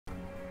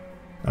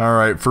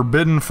Alright,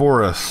 Forbidden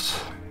Forest.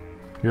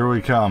 Here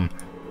we come.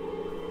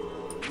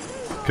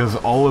 Because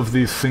all of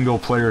these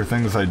single-player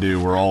things I do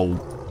were all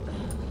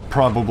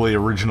probably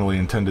originally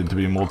intended to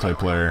be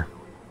multiplayer.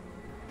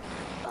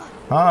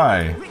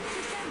 Hi!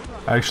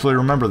 I actually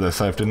remember this.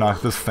 I have to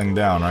knock this thing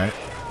down, right?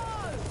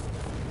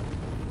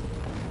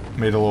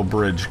 Made a little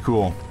bridge.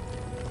 Cool.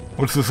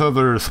 What's this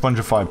other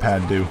Spongify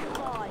pad do?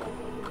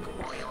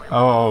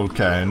 Oh,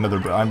 okay.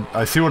 Another...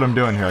 I see what I'm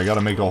doing here. I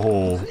gotta make a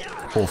whole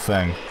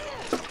thing.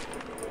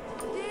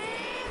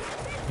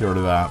 Get rid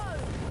of that.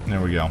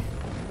 There we go.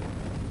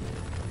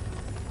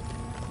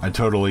 I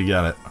totally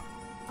get it.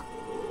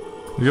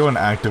 I'll go and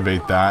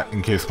activate that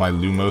in case my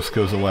Lumos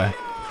goes away.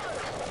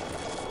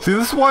 See,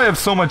 this is why I have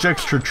so much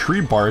extra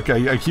tree bark.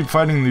 I keep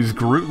fighting these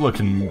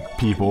Groot-looking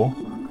people.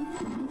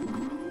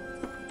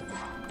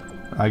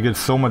 I get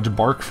so much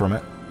bark from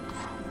it.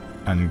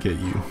 And get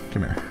you.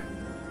 Come here.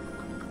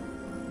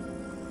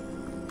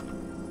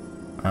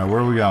 Alright, where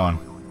are we going?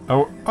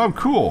 Oh,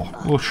 cool.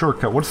 A little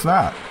shortcut. What's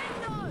that?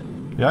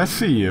 Yeah, I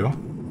see you.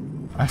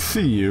 I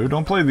see you.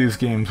 Don't play these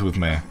games with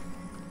me.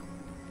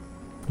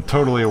 I'm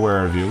totally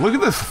aware of you. Look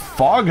at this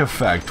fog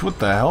effect. What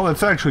the hell?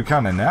 That's actually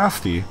kind of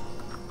nasty.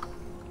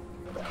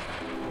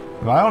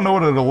 I don't know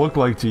what it'll look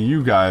like to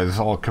you guys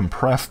all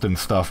compressed and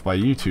stuff by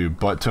YouTube,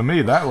 but to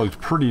me that looked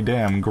pretty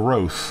damn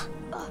gross.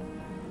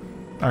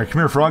 Alright,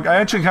 come here, frog. I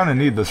actually kind of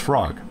need this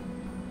frog.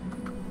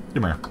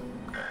 Come here.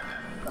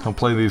 Don't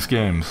play these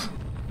games.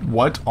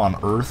 What on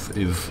earth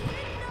is...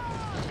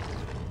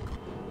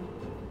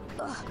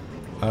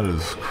 That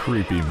is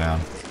creepy, man.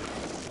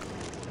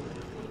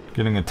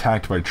 Getting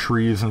attacked by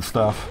trees and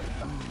stuff.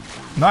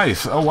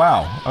 Nice! Oh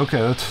wow. Okay,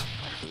 that's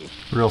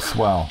real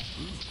swell.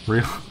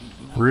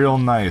 Real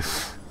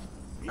nice.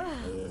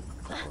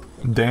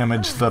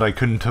 Damage that I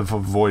couldn't have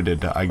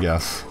avoided, I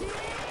guess.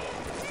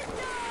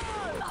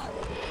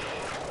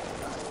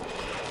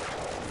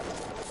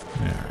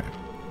 Alright.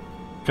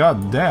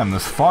 God damn,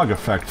 this fog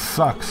effect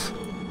sucks.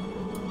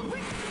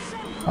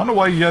 I don't know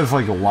why you guys,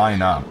 like,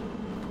 line up.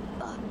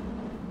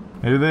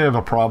 Maybe they have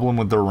a problem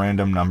with their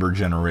random number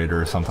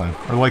generator or something.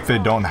 Or like they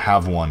don't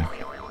have one.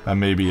 That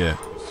may be it.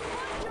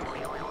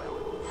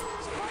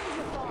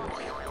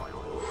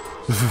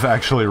 This is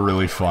actually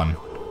really fun.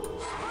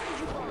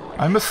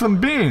 I missed some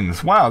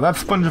beans! Wow, that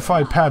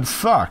Spongify pad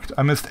sucked.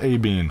 I missed a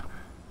bean.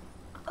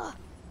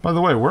 By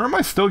the way, where am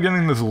I still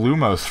getting this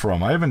Lumos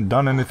from? I haven't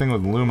done anything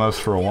with Lumos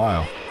for a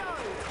while.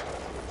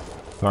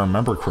 If I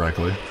remember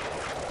correctly.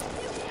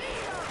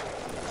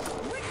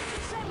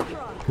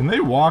 Can they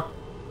walk?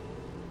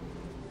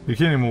 You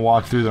can't even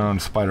walk through their own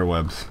spider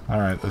webs.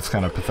 Alright, that's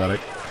kind of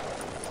pathetic.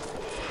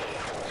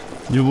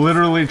 You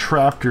literally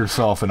trapped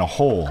yourself in a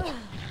hole.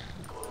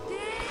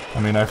 I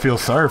mean, I feel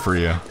sorry for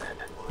you.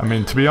 I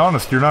mean, to be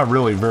honest, you're not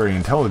really very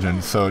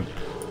intelligent, so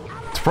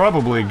it's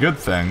probably a good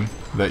thing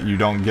that you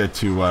don't get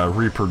to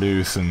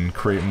reproduce and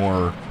create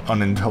more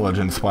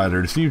unintelligent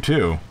spiders. You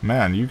too.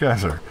 Man, you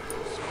guys are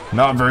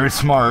not very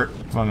smart,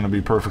 if I'm going to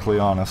be perfectly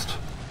honest.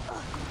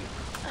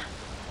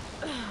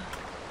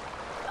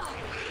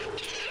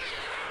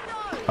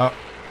 Oh.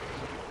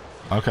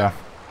 Okay.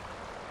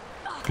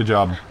 Good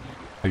job,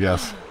 I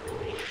guess.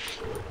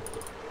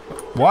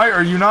 Why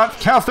are you not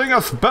casting a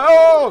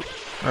spell?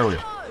 There we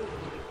go.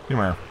 Come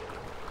here.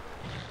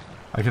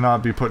 I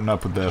cannot be putting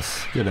up with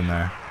this. Get in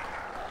there.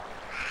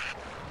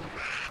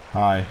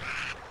 Hi.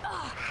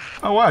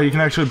 Oh wow, you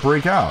can actually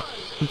break out.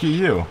 Look at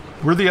you.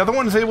 Were the other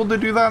ones able to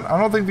do that? I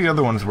don't think the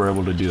other ones were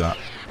able to do that.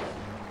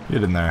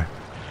 Get in there.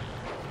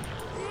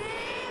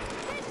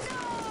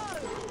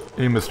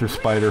 Hey, Mr.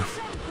 Spider.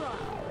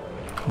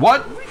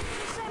 What?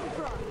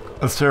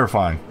 That's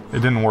terrifying. It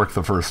didn't work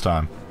the first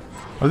time.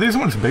 Are these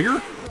ones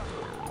bigger?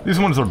 These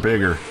ones are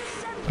bigger.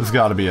 That's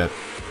gotta be it.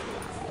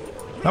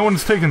 That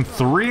one's taken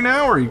 3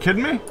 now? Are you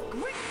kidding me?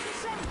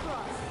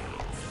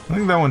 I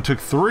think that one took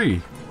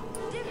 3.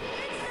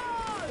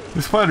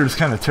 These spiders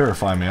kind of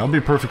terrify me. I'll be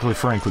perfectly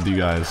frank with you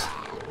guys.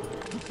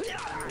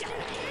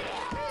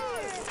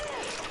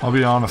 I'll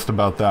be honest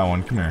about that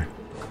one. Come here.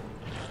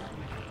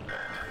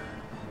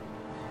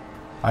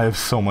 I have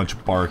so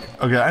much bark.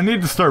 Okay, I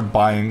need to start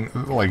buying,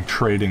 like,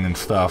 trading and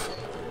stuff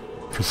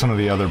for some of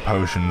the other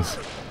potions.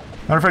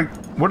 Matter of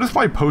fact, what is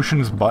my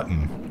potions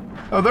button?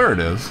 Oh, there it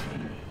is.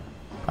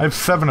 I have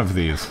 7 of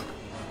these.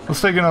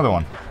 Let's take another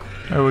one.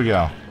 There we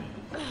go.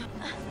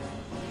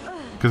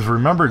 Because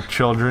remember,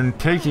 children,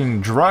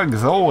 taking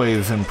drugs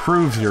always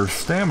improves your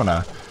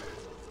stamina.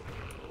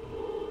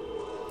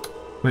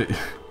 Wait.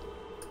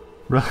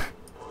 Really?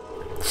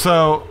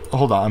 So,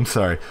 hold on, I'm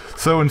sorry.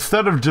 So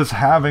instead of just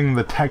having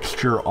the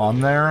texture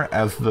on there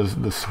as the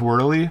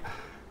swirly,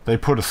 they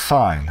put a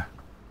sign.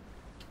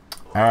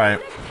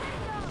 Alright.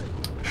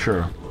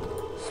 Sure.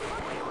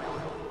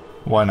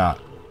 Why not?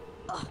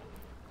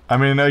 I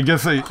mean, I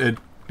guess it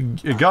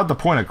got the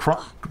point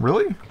across.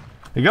 Really?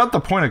 It got the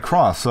point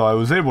across, so I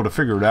was able to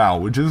figure it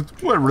out, which is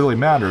what really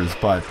matters,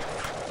 but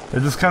it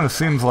just kind of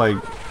seems like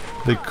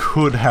they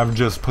could have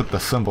just put the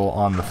symbol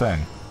on the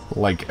thing,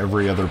 like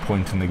every other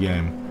point in the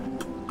game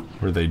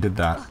where they did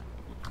that.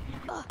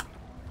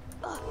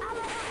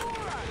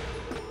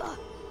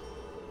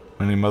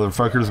 Any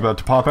motherfuckers about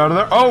to pop out of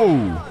there?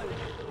 Oh!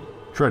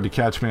 Tried to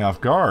catch me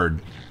off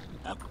guard.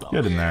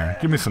 Get in there.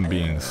 Give me some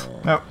beans.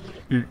 Nope.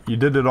 You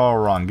did it all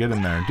wrong. Get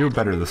in there. Do it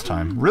better this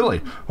time.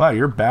 Really? Wow,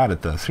 you're bad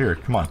at this. Here,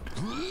 come on.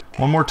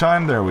 One more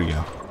time. There we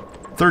go.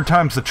 Third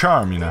time's the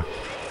charm, you know.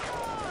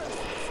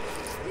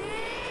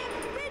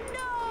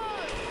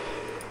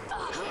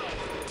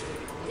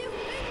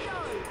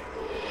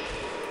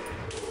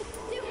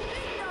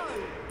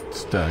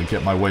 Just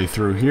get my way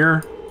through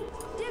here.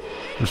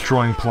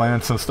 Destroying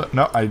plants and stuff.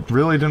 No, I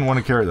really didn't want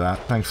to carry that.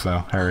 Thanks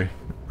though, Harry.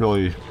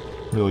 Really,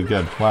 really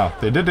good. Wow,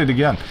 they did it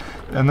again.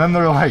 And then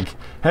they're like,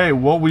 hey,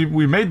 well, we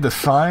made the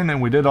sign and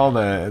we did all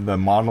the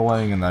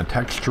modeling and the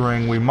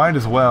texturing. We might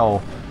as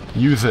well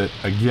use it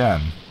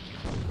again.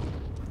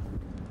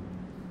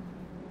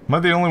 Am I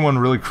the only one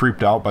really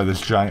creeped out by this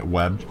giant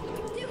web?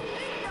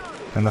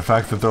 And the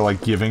fact that they're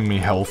like giving me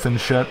health and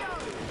shit?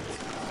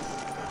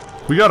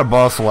 We got a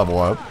boss level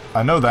up.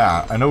 I know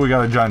that. I know we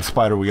got a giant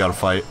spider we gotta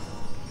fight.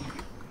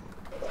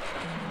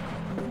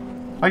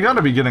 I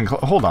gotta be getting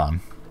hold on.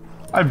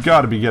 I've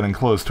gotta be getting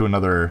close to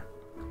another...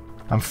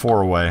 I'm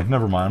 4 away.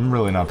 Never mind, I'm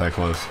really not that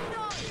close.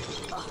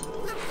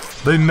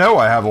 They know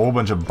I have a whole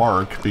bunch of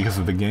bark because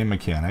of the game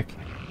mechanic.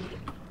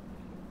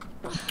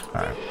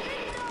 Alright.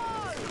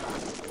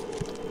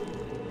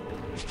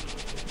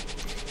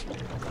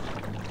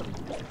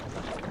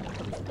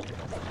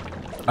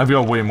 I've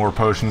got way more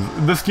potions.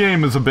 This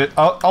game is a bit...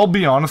 I'll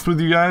be honest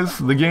with you guys.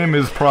 The game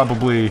is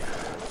probably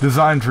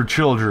designed for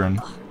children.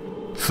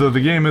 So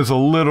the game is a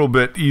little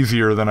bit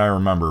easier than I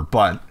remember,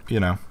 but, you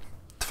know,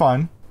 it's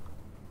fine.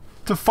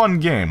 It's a fun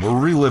game. We're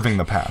reliving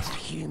the past.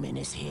 Human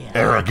is here.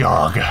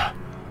 Aragog.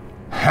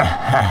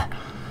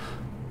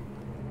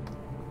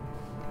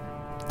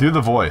 Do the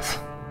voice.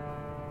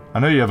 I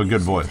know you have a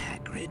good voice.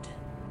 Hagrid?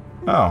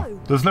 Oh,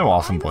 there's no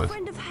awesome voice. I'm a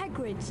friend of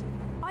Hagrid's.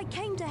 I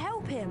came to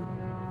help him.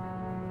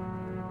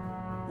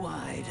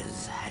 Why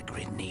does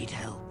Hagrid need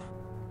help?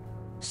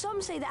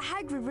 Some say that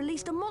Hagrid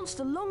released a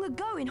monster long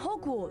ago in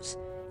Hogwarts.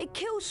 It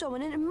killed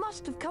someone and it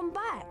must have come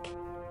back.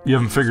 You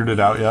haven't figured it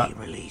out yet? He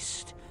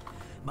released,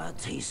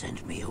 but he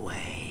sent me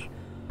away.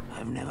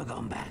 I've never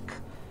gone back,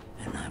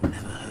 and I've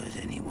never hurt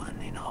anyone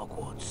in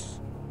Hogwarts.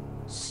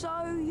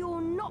 So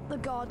you're not the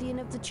guardian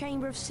of the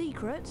Chamber of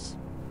Secrets?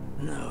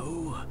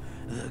 No,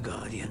 the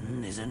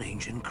Guardian is an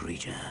ancient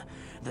creature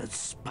that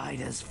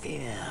spiders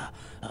fear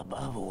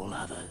above all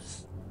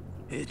others.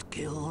 It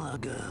killed a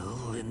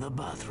girl in the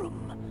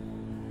bathroom,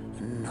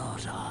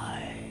 not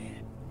I.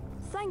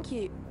 Thank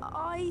you.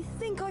 I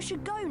think I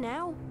should go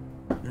now.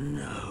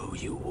 No,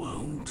 you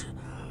won't.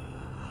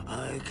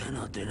 I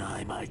cannot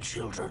deny my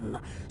children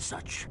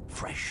such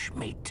fresh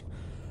meat.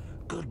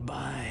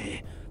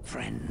 Goodbye,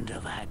 friend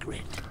of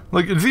Hagrid.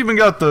 Like, it's even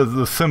got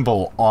the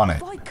symbol on it.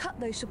 If I cut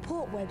those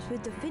support webs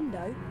with the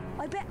Findo,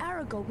 I bet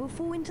Aragog will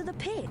fall into the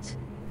pit.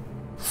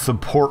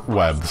 Support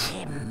webs.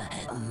 Him,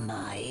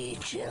 my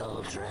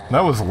children.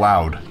 That was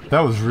loud.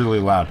 That was really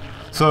loud.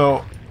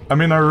 So, I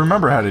mean, I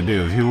remember how to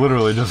do it. You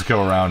literally just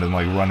go around and,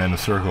 like, run in a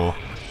circle.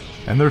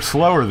 And they're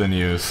slower than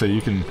you, so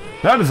you can...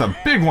 That is a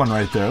big one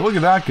right there. Look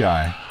at that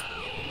guy.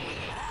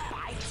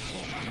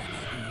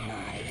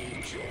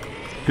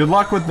 Good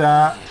luck with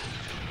that.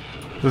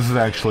 This is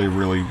actually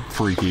really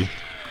freaky.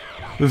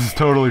 This is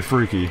totally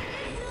freaky.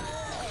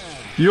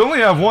 You only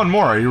have one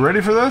more. Are you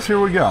ready for this? Here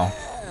we go.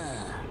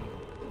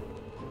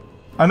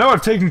 I know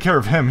I've taken care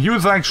of him. He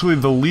was actually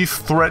the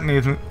least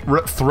threatening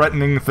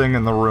thing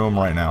in the room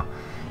right now.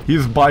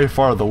 He's by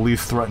far the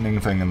least threatening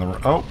thing in the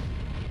room. Oh.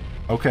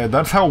 Okay,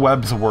 that's how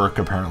webs work,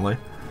 apparently.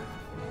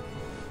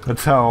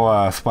 That's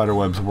how spider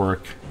webs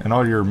work. And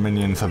all your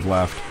minions have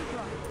left.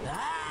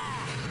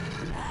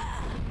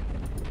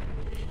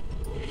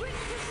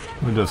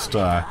 We just,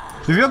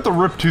 he's got the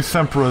Rip to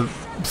Sempra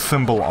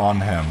symbol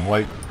on him.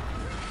 Like...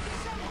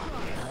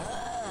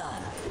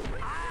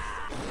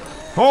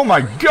 Oh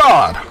my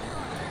god!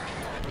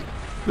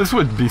 This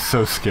would be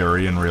so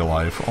scary in real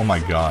life. Oh my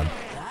god.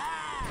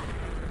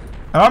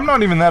 And I'm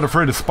not even that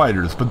afraid of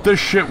spiders, but this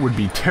shit would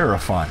be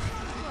terrifying.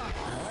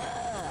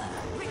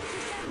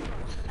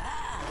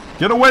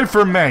 Get away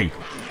from me!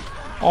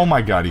 Oh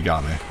my god, he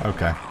got me.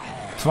 Okay.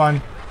 It's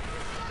fine.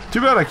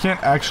 Too bad I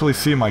can't actually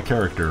see my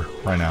character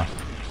right now.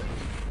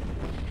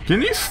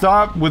 Can you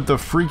stop with the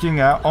freaking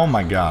out? Oh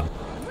my god.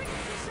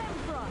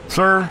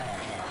 Sir?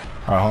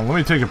 Alright, hold on. Let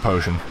me take a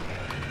potion.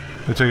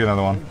 Let me take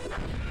another one.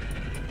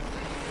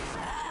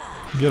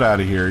 Get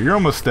out of here. You're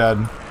almost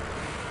dead.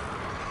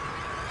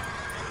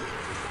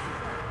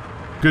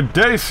 Good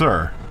day,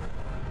 sir.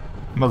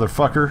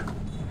 Motherfucker.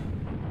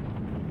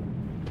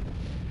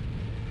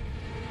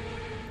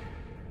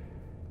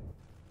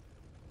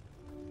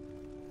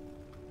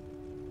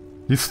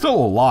 He's still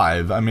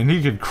alive. I mean,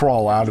 he could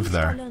crawl out of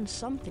there. I learned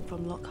something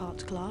from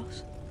Lockhart's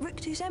class.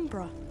 Rictus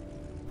Emperor.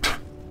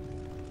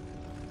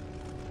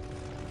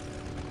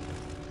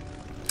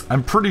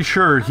 I'm pretty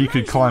sure he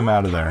could climb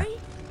out of there.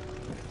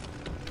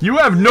 You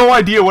have no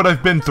idea what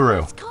I've been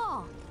through.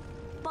 Car.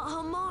 But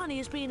Hermione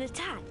is being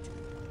attacked.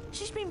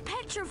 She's been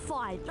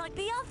petrified like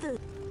the others. others.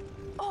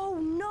 Oh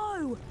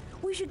no!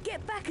 We should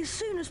get back as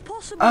soon as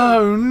possible.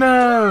 Oh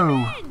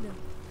no!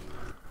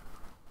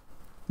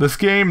 This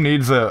game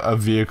needs a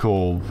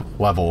vehicle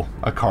level,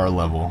 a car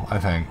level, I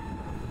think.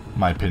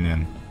 My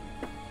opinion.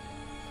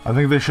 I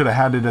think they should have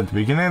had it at the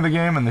beginning of the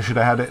game, and they should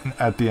have had it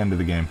at the end of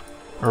the game.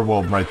 Or,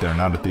 well, right there,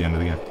 not at the end of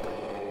the game.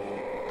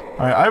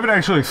 Alright, I haven't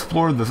actually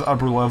explored this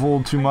upper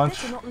level too much.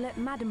 I better not let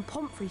Madame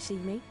Pomfrey see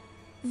me.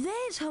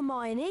 There's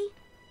Hermione.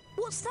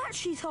 What's that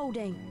she's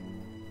holding?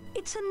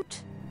 It's a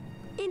note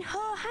in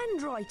her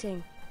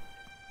handwriting.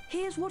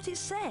 Here's what it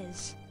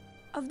says.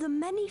 Of the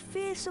many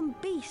fearsome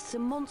beasts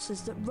and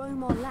monsters that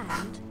roam our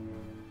land,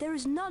 there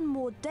is none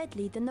more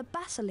deadly than the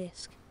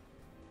basilisk,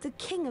 the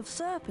king of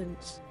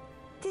serpents.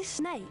 This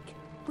snake,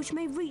 which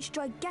may reach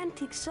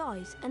gigantic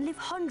size and live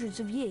hundreds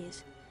of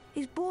years,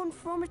 is born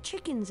from a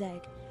chicken's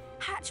egg,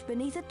 hatched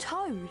beneath a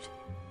toad.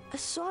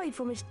 Aside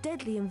from its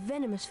deadly and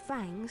venomous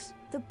fangs,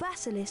 the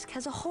basilisk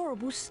has a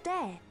horrible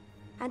stare,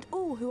 and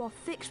all who are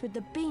fixed with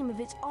the beam of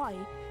its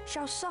eye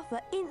shall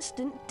suffer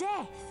instant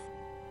death.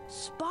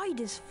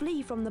 Spiders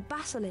flee from the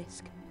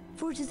basilisk,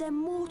 for it is their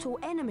mortal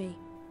enemy.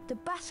 The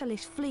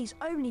basilisk flees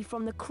only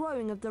from the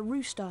crowing of the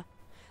rooster,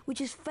 which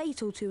is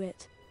fatal to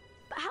it.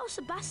 But how's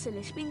the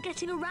basilisk been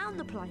getting around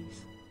the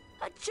place?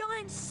 A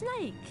giant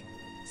snake!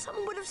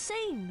 Someone would have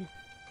seen.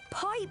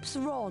 Pipes,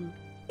 Ron!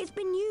 It's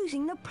been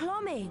using the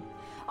plumbing.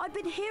 I've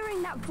been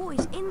hearing that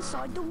voice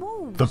inside the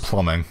walls. The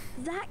plumbing.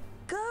 That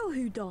girl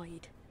who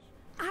died.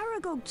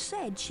 Aragog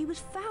said she was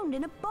found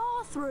in a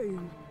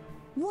bathroom.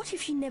 What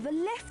if she never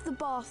left the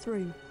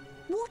bathroom?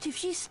 What if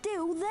she's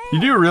still there?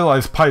 You do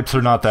realize pipes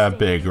are not that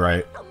big,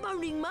 right? Not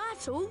Moaning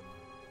Myrtle.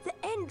 The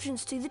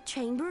entrance to the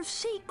Chamber of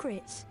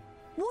Secrets.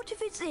 What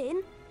if it's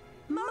in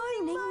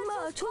Moaning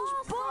Myrtle's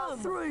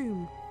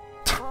bathroom?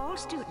 All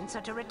students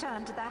are to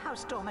return to their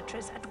house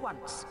dormitories at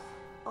once.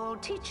 All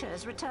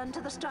teachers return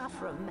to the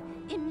staff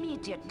room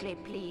immediately,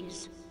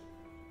 please.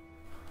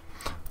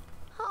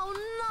 Oh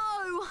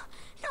no!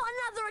 Not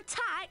another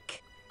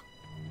attack!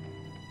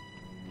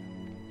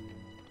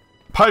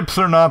 Pipes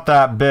are not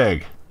that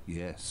big.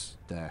 Yes,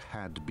 there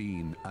had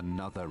been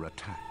another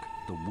attack.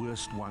 The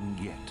worst one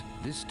yet.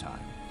 This time,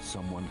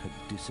 someone had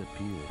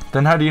disappeared.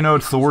 Then how do you know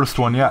it's the worst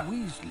one yet?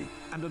 Weasley,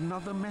 and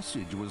another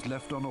message was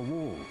left on a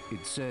wall.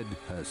 It said,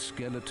 her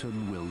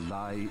skeleton will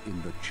lie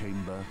in the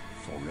chamber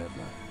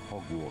forever.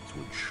 Hogwarts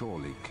would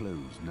surely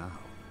close now.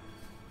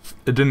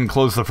 It didn't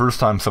close the first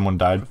time someone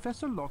died.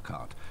 Professor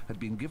Lockhart had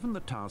been given the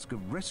task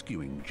of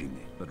rescuing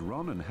Ginny, but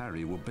Ron and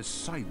Harry were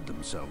beside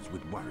themselves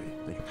with worry.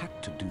 They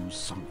had to do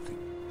something.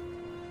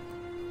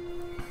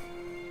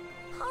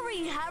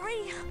 Hurry,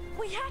 Harry!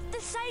 We have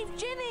to save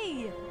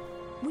Ginny!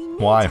 We need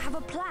Why? to have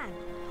a plan.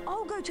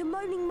 I'll go to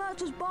Moaning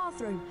Myrtle's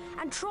bathroom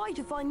and try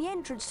to find the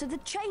entrance to the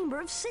Chamber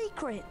of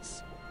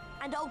Secrets.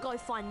 And I'll go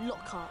find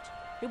Lockhart.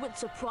 It wouldn't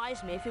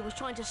surprise me if he was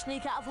trying to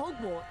sneak out of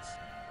Hogwarts.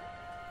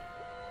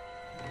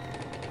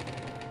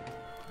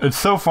 It's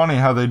so funny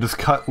how they just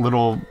cut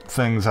little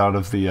things out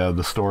of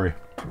the story.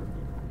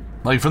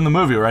 Like from the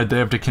movie, right? They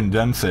have to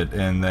condense it,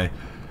 and they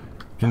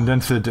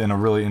condense it in a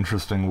really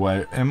interesting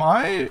way.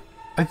 I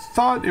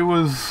thought it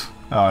was...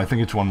 Oh, I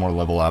think it's one more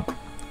level up.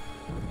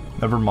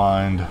 Never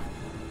mind.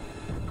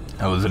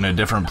 I was in a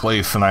different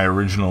place than I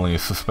originally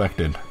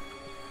suspected.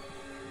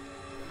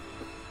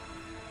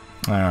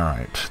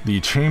 Alright, the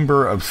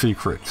Chamber of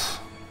Secrets.